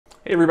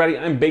Hey everybody,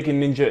 I'm Bacon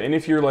Ninja, and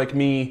if you're like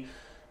me,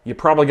 you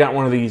probably got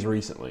one of these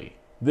recently.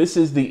 This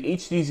is the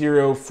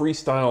HDZero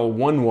Freestyle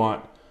 1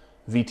 watt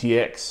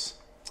VTX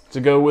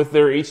to go with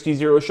their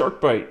HDZero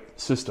Sharkbite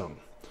system.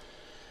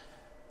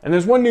 And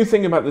there's one new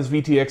thing about this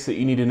VTX that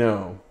you need to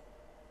know.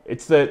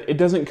 It's that it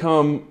doesn't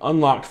come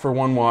unlocked for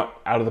 1 watt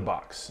out of the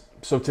box.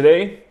 So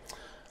today,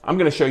 I'm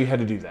going to show you how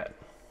to do that.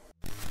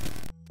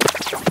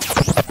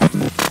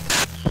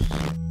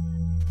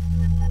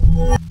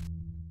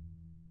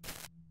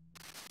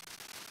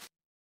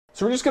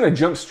 So we're just going to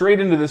jump straight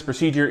into this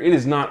procedure. It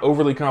is not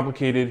overly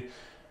complicated,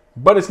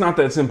 but it's not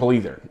that simple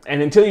either.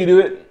 And until you do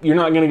it, you're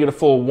not going to get a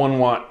full 1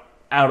 watt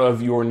out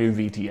of your new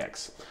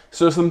VTX.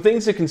 So some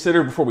things to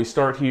consider before we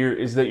start here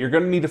is that you're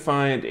going to need to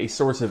find a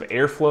source of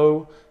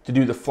airflow to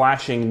do the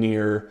flashing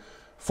near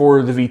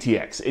for the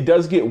VTX. It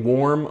does get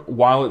warm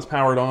while it's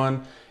powered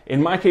on.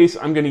 In my case,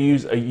 I'm going to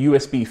use a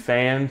USB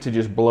fan to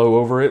just blow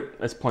over it.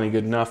 That's plenty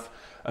good enough.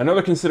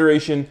 Another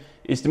consideration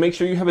is to make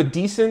sure you have a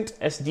decent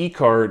SD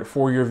card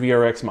for your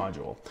VRX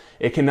module.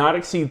 It cannot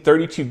exceed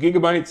 32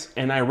 gigabytes,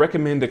 and I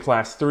recommend a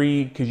class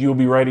 3 because you'll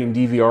be writing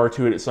DVR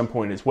to it at some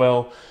point as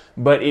well.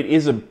 But it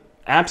is an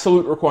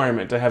absolute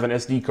requirement to have an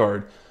SD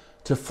card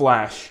to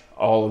flash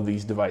all of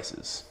these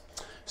devices.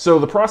 So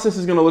the process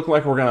is going to look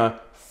like we're going to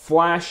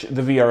flash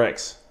the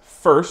VRX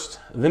first,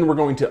 then we're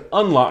going to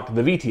unlock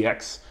the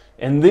VTX,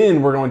 and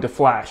then we're going to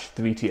flash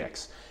the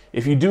VTX.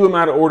 If you do them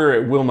out of order,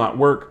 it will not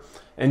work.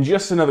 And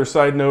just another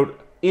side note,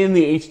 in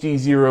the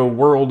HDZero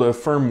world of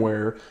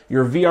firmware,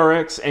 your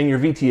VRX and your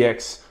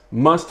VTX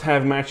must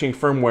have matching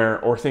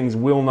firmware or things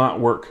will not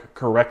work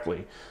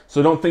correctly.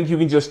 So don't think you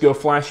can just go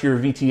flash your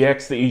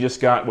VTX that you just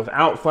got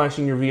without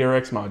flashing your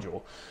VRX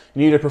module.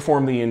 You need to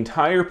perform the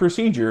entire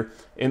procedure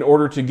in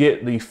order to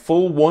get the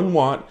full 1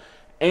 watt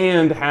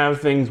and have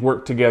things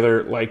work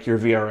together like your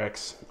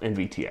VRX and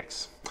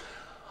VTX.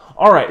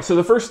 All right, so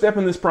the first step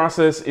in this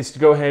process is to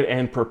go ahead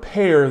and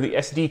prepare the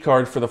SD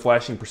card for the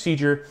flashing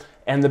procedure.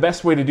 And the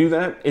best way to do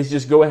that is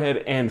just go ahead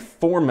and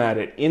format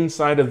it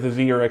inside of the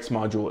VRX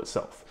module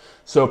itself.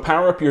 So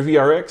power up your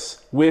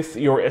VRX with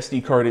your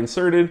SD card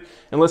inserted,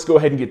 and let's go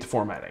ahead and get to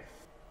formatting.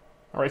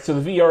 All right, so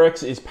the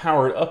VRX is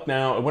powered up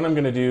now, and what I'm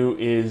gonna do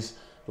is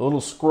the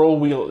little scroll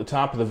wheel at the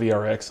top of the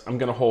VRX, I'm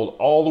gonna hold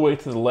all the way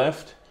to the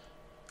left,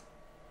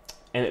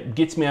 and it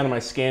gets me out of my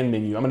scan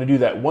menu. I'm gonna do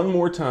that one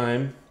more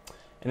time,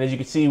 and as you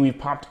can see, we've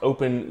popped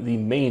open the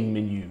main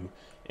menu.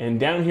 And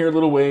down here a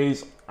little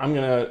ways, I'm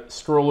gonna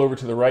scroll over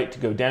to the right to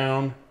go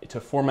down to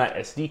format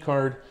SD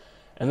card.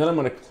 And then I'm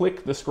gonna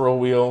click the scroll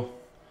wheel.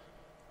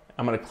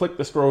 I'm gonna click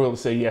the scroll wheel to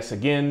say yes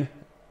again.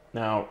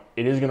 Now,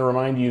 it is gonna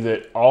remind you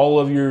that all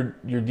of your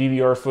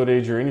DVR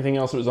footage or anything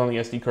else that was on the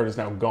SD card is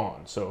now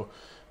gone. So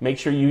make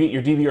sure you get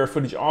your DVR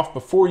footage off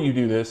before you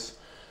do this.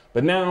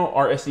 But now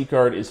our SD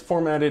card is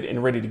formatted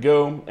and ready to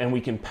go, and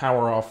we can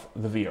power off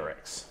the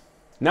VRX.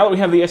 Now that we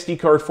have the SD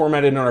card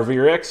formatted on our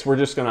VRX, we're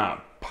just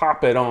gonna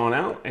pop it on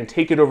out and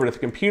take it over to the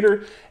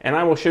computer, and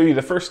I will show you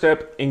the first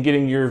step in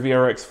getting your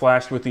VRX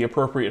flashed with the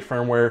appropriate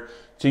firmware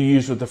to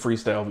use with the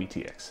Freestyle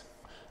VTX.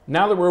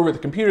 Now that we're over at the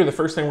computer, the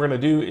first thing we're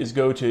going to do is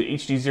go to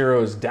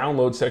HDZero's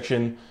download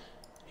section.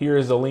 Here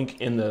is a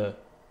link in the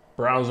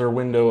browser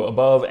window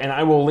above, and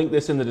I will link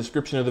this in the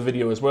description of the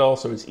video as well,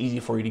 so it's easy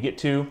for you to get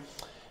to.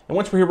 And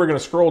once we're here, we're going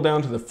to scroll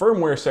down to the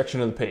firmware section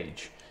of the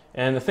page.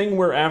 And the thing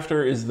we're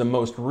after is the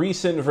most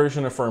recent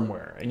version of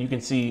firmware, and you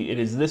can see it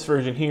is this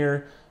version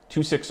here,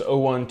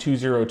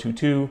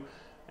 26012022,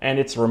 and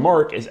its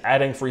remark is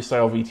adding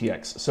Freestyle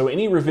VTX. So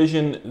any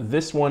revision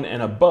this one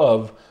and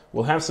above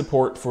will have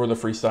support for the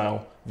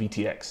Freestyle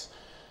VTX.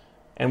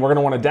 And we're going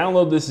to want to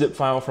download this zip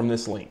file from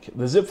this link.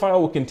 The zip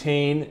file will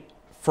contain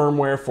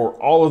firmware for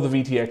all of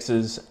the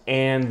VTXs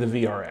and the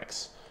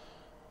VRX.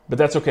 But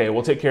that's okay,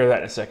 we'll take care of that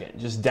in a second.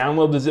 Just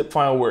download the zip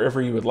file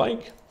wherever you would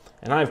like,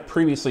 and I've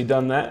previously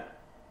done that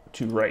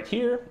to right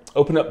here.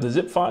 Open up the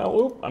zip file.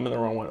 Oh, I'm in the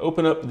wrong one.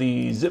 Open up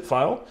the zip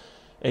file,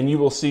 and you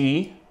will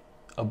see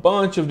a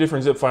bunch of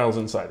different zip files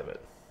inside of it.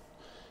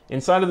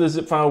 Inside of the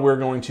zip file, we're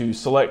going to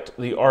select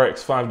the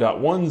RX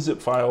 5.1 zip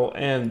file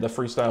and the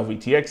Freestyle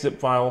VTX zip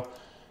file,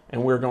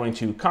 and we're going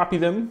to copy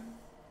them,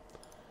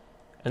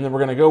 and then we're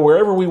going to go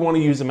wherever we want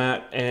to use them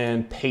at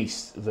and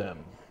paste them.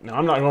 Now,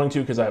 I'm not going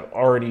to because I've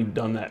already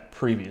done that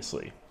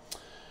previously.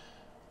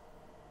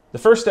 The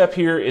first step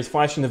here is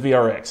flashing the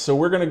VRX. So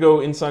we're going to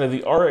go inside of the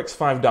RX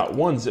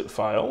 5.1 zip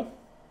file,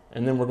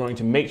 and then we're going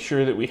to make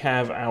sure that we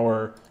have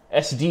our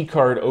SD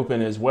card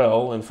open as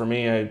well, and for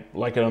me, I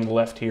like it on the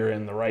left here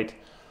and the right.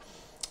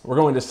 We're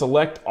going to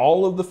select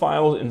all of the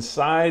files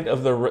inside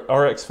of the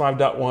RX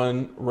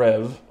 5.1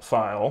 rev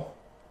file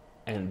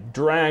and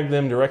drag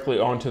them directly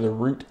onto the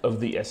root of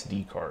the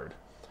SD card.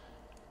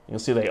 You'll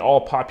see they all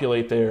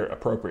populate there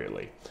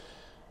appropriately.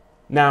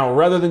 Now,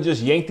 rather than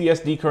just yank the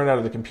SD card out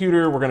of the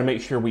computer, we're going to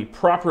make sure we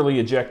properly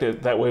eject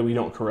it, that way we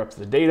don't corrupt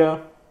the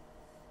data.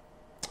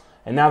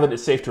 And now that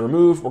it's safe to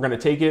remove, we're going to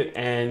take it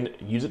and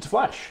use it to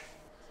flash.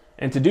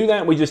 And to do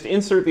that, we just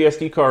insert the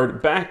SD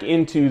card back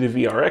into the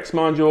VRX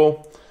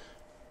module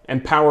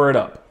and power it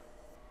up.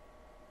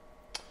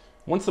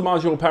 Once the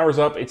module powers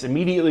up, it's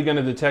immediately going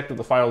to detect that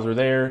the files are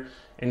there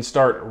and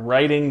start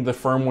writing the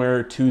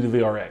firmware to the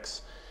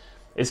VRX.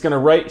 It's going to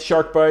write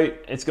SharkBite,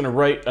 it's going to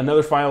write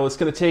another file. It's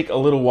going to take a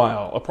little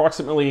while,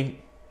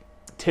 approximately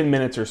 10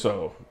 minutes or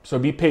so. So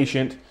be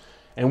patient.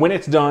 And when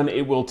it's done,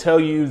 it will tell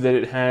you that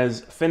it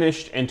has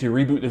finished and to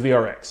reboot the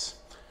VRX.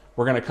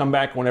 We're going to come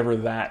back whenever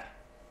that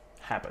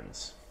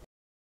happens.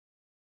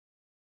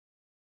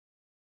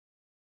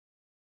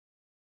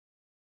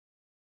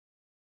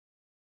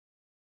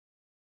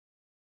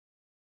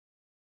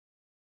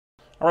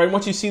 All right,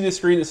 once you see this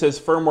screen that says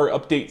firmware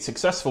update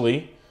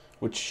successfully,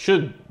 which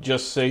should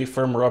just say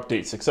firmware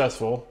update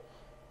successful,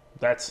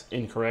 that's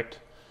incorrect.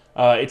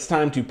 It's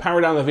time to power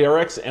down the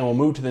VRX and we'll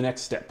move to the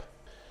next step.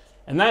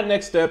 And that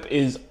next step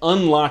is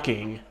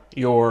unlocking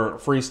your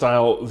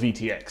Freestyle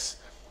VTX.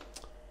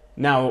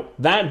 Now,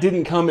 that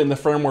didn't come in the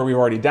firmware we've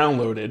already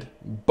downloaded,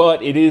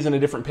 but it is in a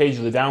different page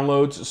of the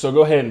downloads. So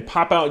go ahead and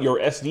pop out your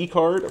SD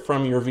card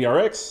from your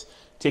VRX,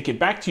 take it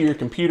back to your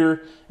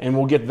computer, and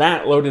we'll get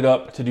that loaded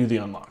up to do the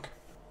unlock.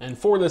 And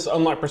for this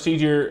unlock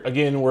procedure,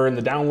 again, we're in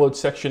the download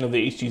section of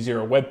the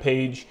HDZero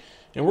webpage,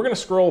 and we're going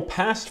to scroll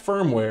past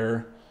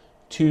firmware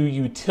to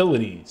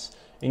utilities.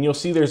 And you'll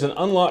see there's an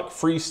unlock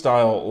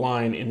freestyle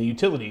line in the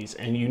utilities,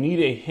 and you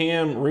need a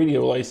ham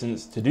radio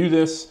license to do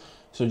this.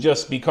 So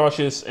just be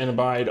cautious and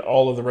abide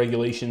all of the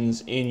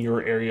regulations in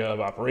your area of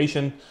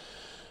operation.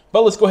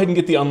 But let's go ahead and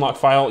get the unlock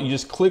file. You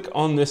just click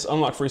on this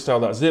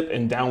unlockfreestyle.zip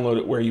and download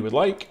it where you would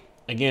like.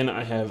 Again,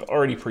 I have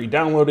already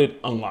pre-downloaded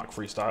unlock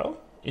freestyle.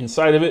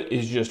 Inside of it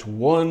is just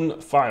one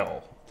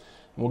file.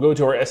 We'll go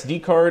to our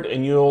SD card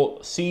and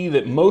you'll see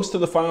that most of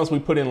the files we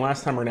put in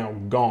last time are now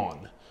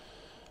gone.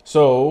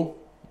 So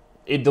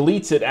it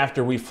deletes it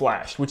after we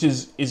flashed, which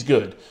is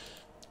good.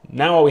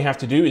 Now all we have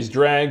to do is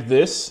drag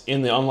this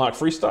in the unlock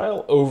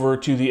freestyle over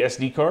to the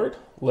SD card,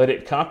 let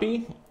it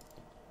copy,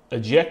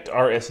 eject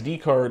our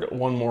SD card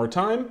one more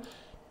time,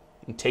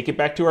 and take it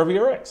back to our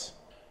VRX.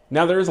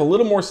 Now there is a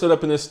little more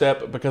setup in this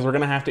step because we're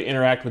going to have to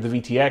interact with the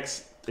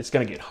VTX. It's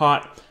going to get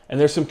hot, and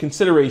there's some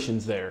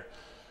considerations there.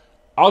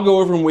 I'll go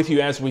over them with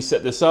you as we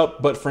set this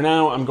up, but for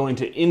now I'm going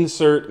to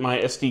insert my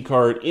SD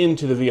card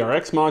into the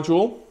VRX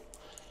module,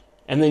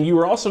 and then you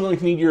are also going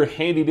to need your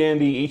handy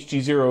dandy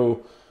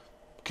HDZero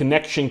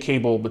connection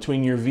cable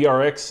between your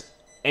VRX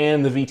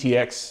and the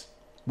VTX,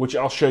 which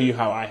I'll show you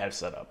how I have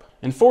set up.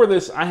 And for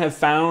this, I have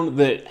found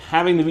that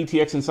having the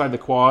VTX inside the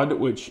quad,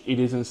 which it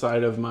is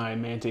inside of my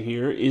Manta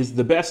here, is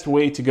the best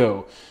way to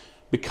go.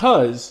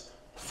 Because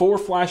for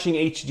flashing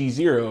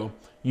HDZero,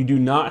 you do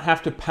not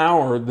have to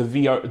power the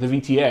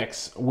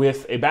VTX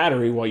with a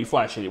battery while you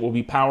flash it. It will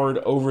be powered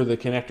over the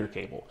connector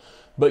cable.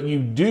 But you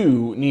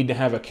do need to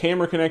have a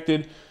camera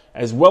connected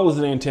as well as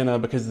an antenna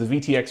because the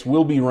VTX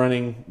will be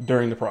running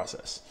during the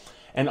process.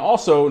 And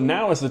also,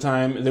 now is the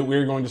time that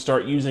we're going to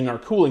start using our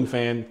cooling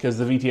fan because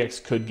the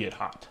VTX could get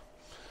hot.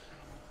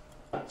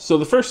 So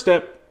the first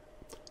step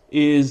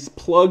is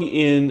plug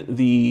in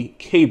the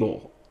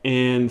cable.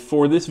 And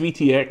for this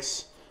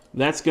VTX,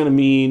 that's going to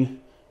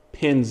mean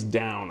pins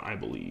down, I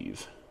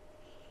believe.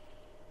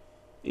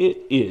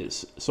 It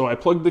is. So I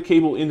plugged the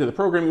cable into the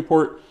programming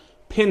port,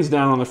 pins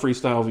down on the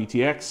Freestyle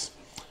VTX,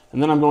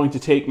 and then I'm going to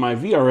take my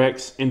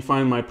VRX and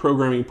find my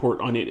programming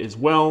port on it as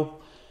well.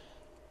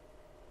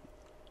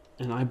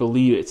 And I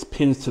believe it's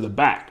pins to the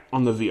back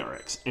on the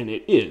VRX, and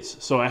it is.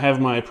 So I have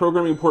my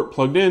programming port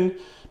plugged in,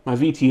 my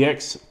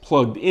VTX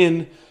plugged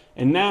in,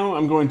 and now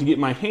I'm going to get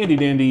my handy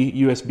dandy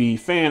USB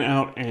fan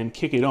out and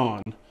kick it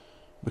on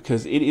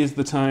because it is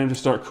the time to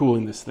start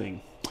cooling this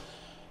thing.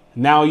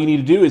 Now all you need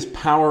to do is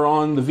power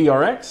on the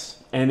VRX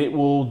and it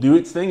will do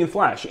its thing and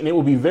flash, and it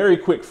will be very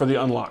quick for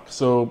the unlock,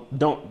 so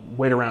don't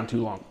wait around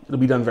too long. It'll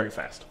be done very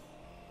fast.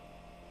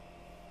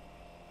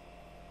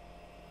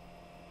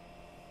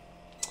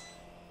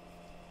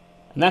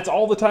 And that's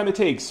all the time it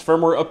takes.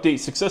 Firmware update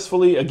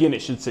successfully. Again,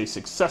 it should say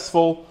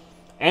successful.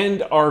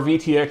 And our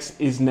VTX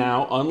is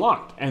now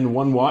unlocked. And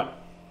 1 watt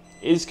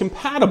is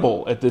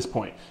compatible at this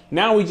point.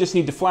 Now we just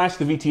need to flash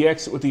the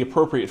VTX with the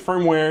appropriate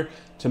firmware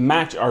to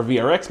match our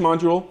VRX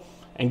module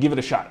and give it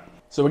a shot.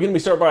 So again, we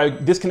start by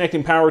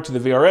disconnecting power to the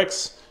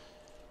VRX.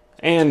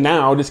 And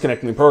now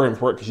disconnecting the programming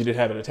port because you did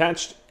have it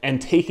attached.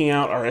 And taking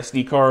out our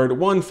SD card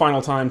one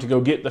final time to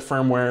go get the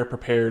firmware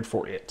prepared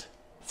for it.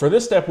 For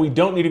this step, we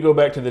don't need to go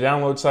back to the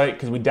download site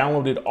because we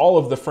downloaded all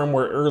of the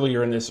firmware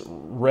earlier in this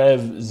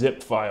rev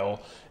zip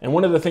file. And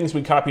one of the things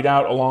we copied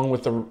out along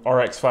with the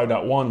RX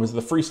 5.1 was the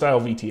Freestyle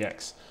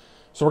VTX.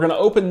 So we're going to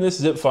open this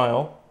zip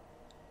file,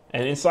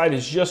 and inside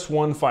is just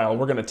one file.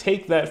 We're going to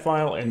take that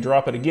file and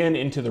drop it again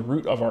into the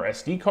root of our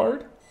SD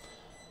card.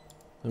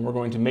 And we're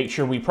going to make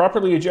sure we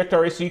properly eject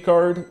our SD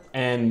card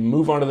and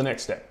move on to the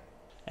next step.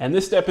 And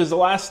this step is the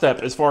last step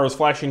as far as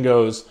flashing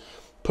goes.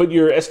 Put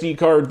your SD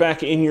card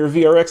back in your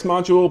VRX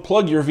module,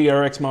 plug your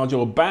VRX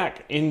module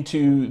back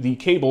into the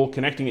cable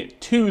connecting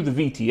it to the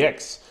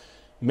VTX.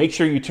 Make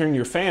sure you turn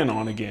your fan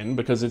on again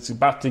because it's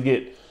about to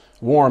get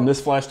warm. This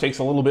flash takes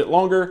a little bit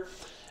longer.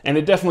 and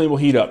it definitely will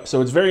heat up.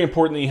 So it's very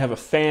important that you have a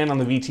fan on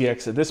the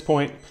VTX at this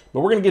point,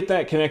 but we're gonna get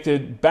that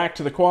connected back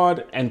to the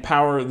quad and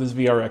power this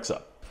VRX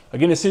up.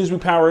 Again, as soon as we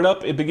power it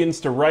up, it begins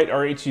to write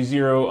our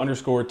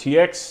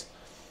HDZero_TX.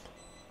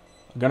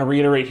 I'm gonna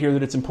reiterate here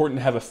that it's important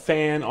to have a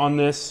fan on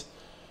this.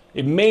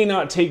 It may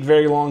not take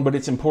very long, but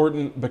it's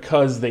important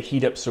because they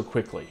heat up so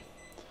quickly.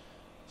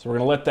 So we're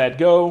gonna let that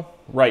go,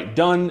 write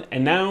done,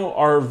 and now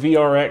our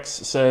VRX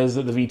says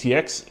that the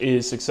VTX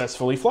is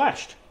successfully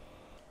flashed.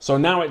 So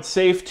now it's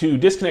safe to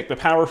disconnect the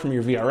power from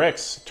your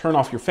VRX, turn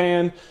off your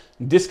fan,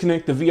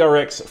 disconnect the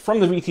VRX from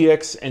the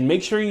VTX, and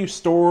make sure you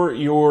store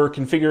your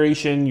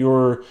configuration,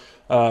 your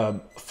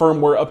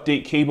firmware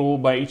update cable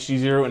by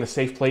HDZero in a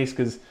safe place,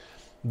 because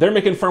they're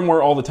making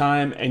firmware all the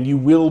time, and you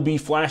will be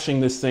flashing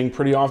this thing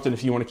pretty often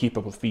if you want to keep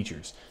up with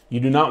features. You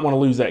do not want to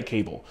lose that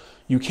cable.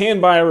 You can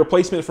buy a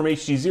replacement from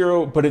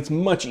HDZero, but it's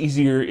much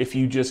easier if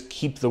you just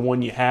keep the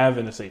one you have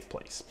in a safe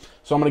place.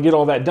 So I'm going to get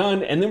all that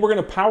done, and then we're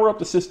going to power up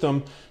the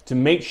system to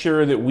make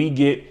sure that we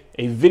get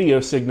a video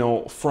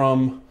signal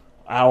from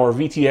our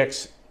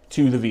VTX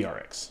to the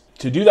VRX.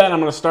 To do that, I'm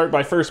going to start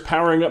by first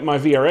powering up my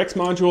VRX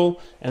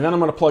module, and then I'm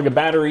going to plug a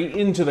battery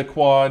into the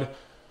quad,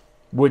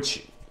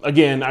 which,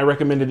 again, I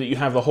recommended that you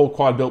have the whole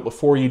quad built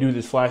before you do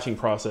this flashing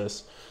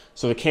process.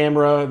 So the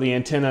camera, the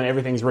antenna,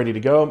 everything's ready to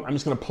go. I'm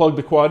just going to plug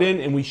the quad in,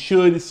 and we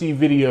should see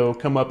video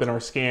come up in our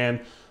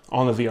scan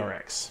on the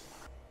VRX.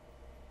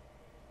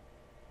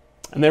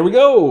 And there we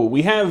go.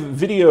 We have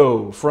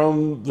video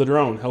from the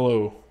drone.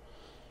 Hello.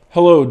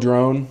 Hello,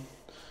 drone.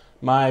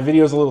 My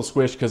video is a little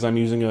squished because I'm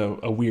using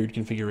a weird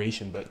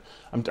configuration, but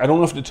I don't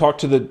know if to talk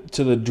to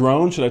the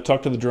drone. Should I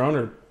talk to the drone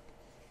or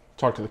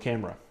talk to the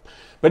camera?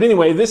 But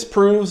anyway, this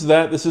proves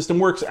that the system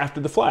works after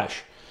the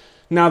flash.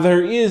 Now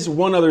there is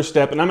one other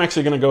step, and I'm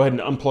actually going to go ahead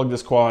and unplug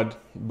this quad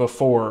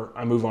before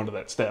I move on to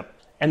that step.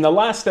 And the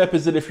last step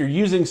is that if you're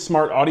using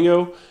smart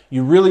audio,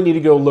 you really need to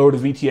go load a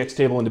VTX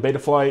table into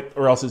Betaflight,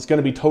 or else it's going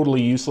to be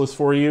totally useless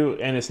for you,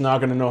 and it's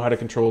not going to know how to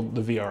control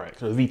the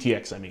VRX, or the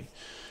VTX, I mean.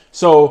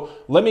 So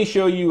let me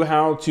show you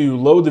how to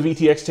load the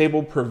VTX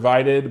table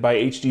provided by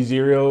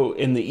HDZero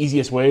in the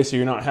easiest way, so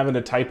you're not having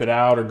to type it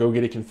out or go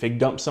get a config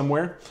dump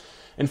somewhere.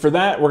 And for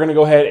that, we're going to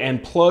go ahead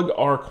and plug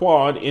our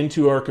quad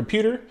into our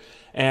computer,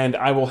 and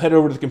I will head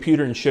over to the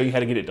computer and show you how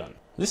to get it done.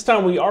 This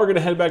time we are going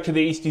to head back to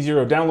the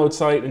HDZero download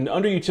site, and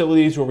under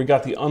utilities where we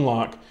got the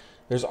unlock,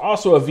 there's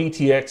also a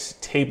VTX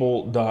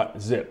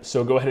table.zip.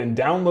 So go ahead and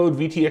download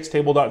VTX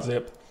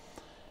table.zip,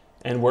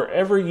 and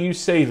wherever you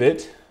save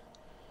it,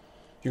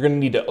 you're going to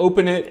need to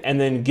open it and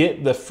then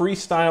get the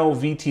Freestyle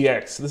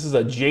VTX. This is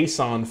a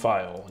JSON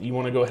file. You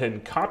want to go ahead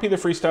and copy the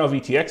Freestyle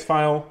VTX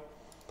file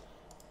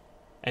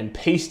and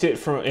paste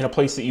it in a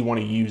place that you want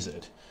to use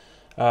it.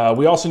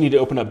 We also need to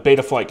open up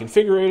Betaflight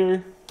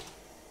Configurator,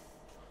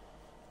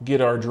 get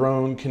our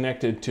drone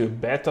connected to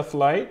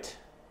Betaflight,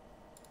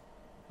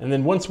 and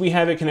then once we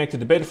have it connected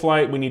to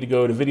Betaflight, we need to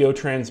go to Video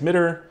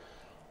Transmitter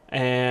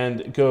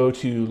and go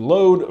to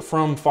Load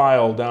From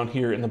File down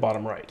here in the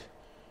bottom right.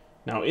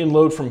 Now in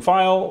Load From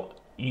File,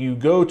 you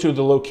go to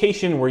the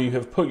location where you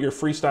have put your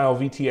Freestyle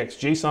VTX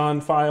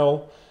JSON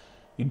file,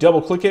 you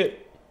double click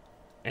it,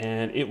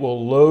 and it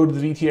will load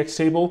the VTX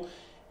table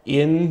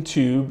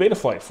into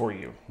Betaflight for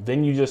you.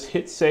 Then you just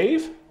hit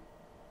save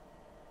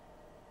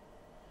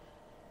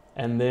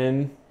and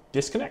then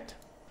disconnect.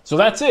 So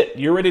that's it.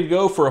 You're ready to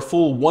go for a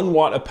full 1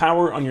 watt of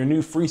power on your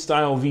new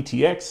Freestyle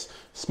VTX.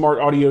 Smart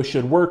audio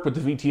should work with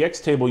the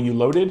VTX table you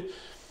loaded.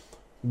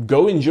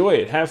 Go enjoy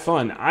it, have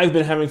fun. I've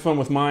been having fun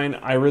with mine.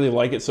 I really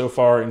like it so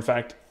far. In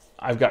fact,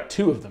 I've got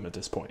 2 of them at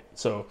this point.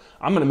 So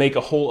I'm gonna make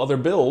a whole other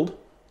build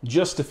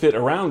just to fit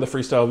around the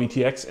Freestyle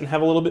VTX and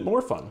have a little bit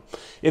more fun.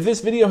 If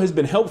this video has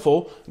been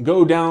helpful,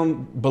 go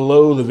down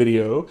below the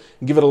video,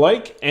 give it a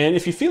like, and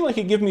if you feel like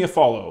it, give me a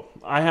follow.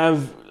 I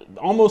have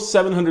almost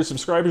 700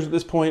 subscribers at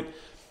this point.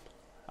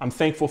 I'm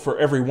thankful for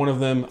every one of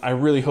them. I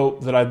really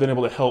hope that I've been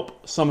able to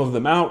help some of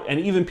them out, and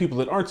even people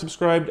that aren't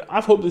subscribed,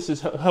 I hope this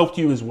has helped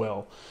you as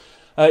well.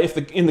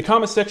 In the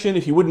comment section,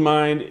 if you wouldn't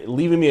mind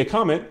leaving me a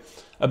comment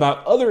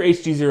about other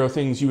HDZero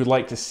things you would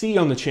like to see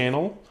on the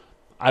channel,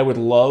 I would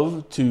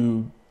love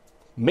to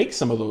make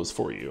some of those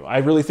for you. I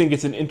really think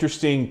it's an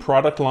interesting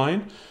product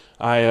line.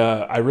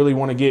 I really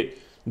want to get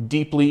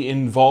deeply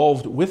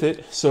involved with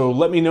it. So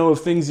let me know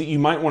of things that you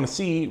might want to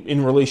see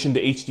in relation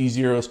to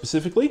HDZero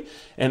specifically,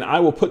 and I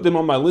will put them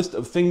on my list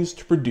of things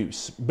to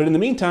produce. But in the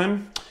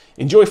meantime,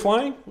 enjoy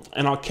flying,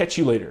 and I'll catch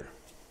you later.